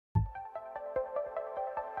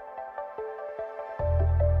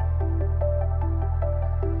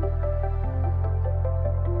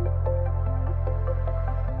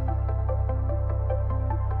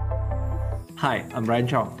Hi, I'm Ryan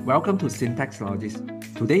Chong. Welcome to Syntax Technologies.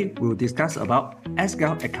 Today, we'll discuss about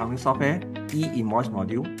SQL Accounting Software E Invoice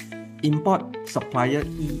module, Import Supplier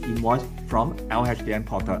E Invoice from LHDN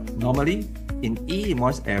portal. Normally, in E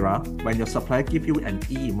Invoice era, when your supplier gives you an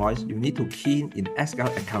E Invoice, you need to key in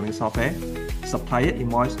SQL Accounting Software, Supplier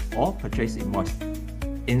Invoice or Purchase Invoice.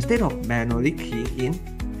 Instead of manually keying in,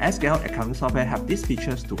 SQL Accounting Software have these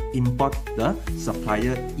features to import the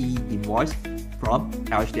Supplier E Invoice from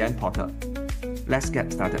LHDN portal. Let's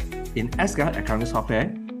get started. In SQL Accounting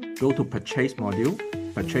Software, go to Purchase module,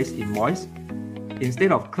 Purchase Invoice.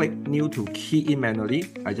 Instead of click New to key in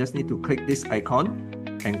manually, I just need to click this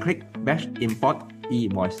icon and click Bash Import E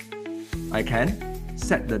Invoice. I can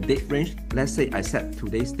set the date range. Let's say I set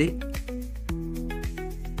today's date.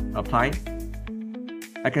 Apply.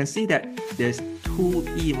 I can see that there's two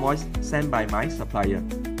E invoice sent by my supplier.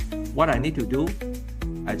 What I need to do,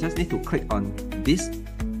 I just need to click on this.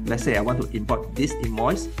 Let's say I want to import this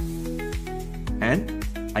invoice, and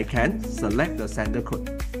I can select the sender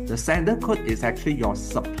code. The sender code is actually your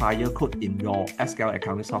supplier code in your SQL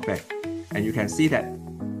Accounting Software. And you can see that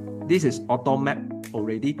this is auto map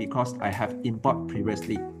already because I have import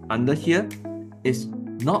previously. Under here is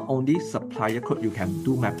not only supplier code you can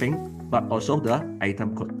do mapping, but also the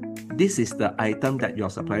item code. This is the item that your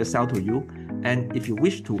supplier sell to you. And if you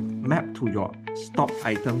wish to map to your stock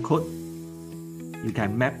item code, you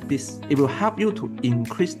can map this. It will help you to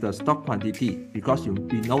increase the stock quantity because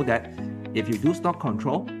we know that if you do stock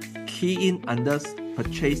control, key in under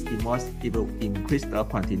purchase invoice, it will increase the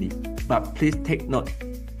quantity. But please take note,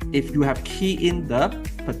 if you have key in the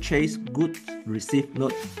purchase goods received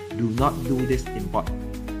note, do not do this import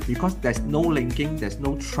because there's no linking, there's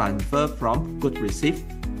no transfer from good received.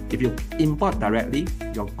 If you import directly,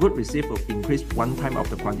 your good received will increase one time of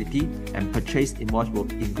the quantity and purchase invoice will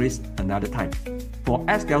increase another time. For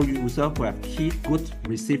SQL user who have key goods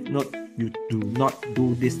received note, you do not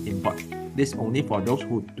do this import. This only for those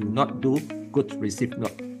who do not do goods received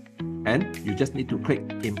note. And you just need to click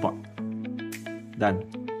import. Done.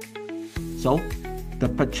 So the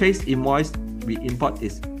purchase invoice we import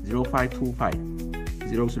is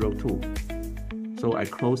 0525002. So I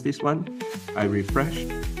close this one, I refresh.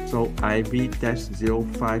 So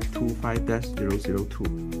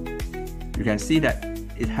IV-0525-002. You can see that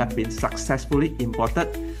it has been successfully imported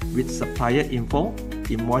with supplier info,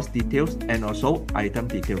 invoice details, and also item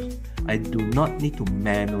details. I do not need to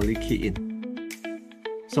manually key in.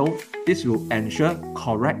 So this will ensure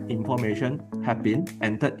correct information have been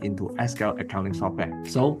entered into SQL Accounting Software.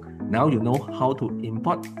 So now you know how to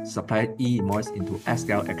import Supplier E Invoice into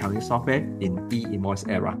SQL Accounting Software in E Invoice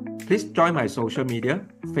era. Please join my social media,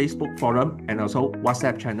 Facebook forum, and also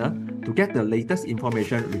WhatsApp channel to get the latest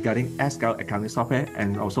information regarding SQL Accounting Software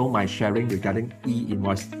and also my sharing regarding E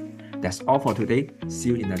Invoice. That's all for today. See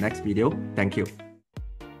you in the next video. Thank you.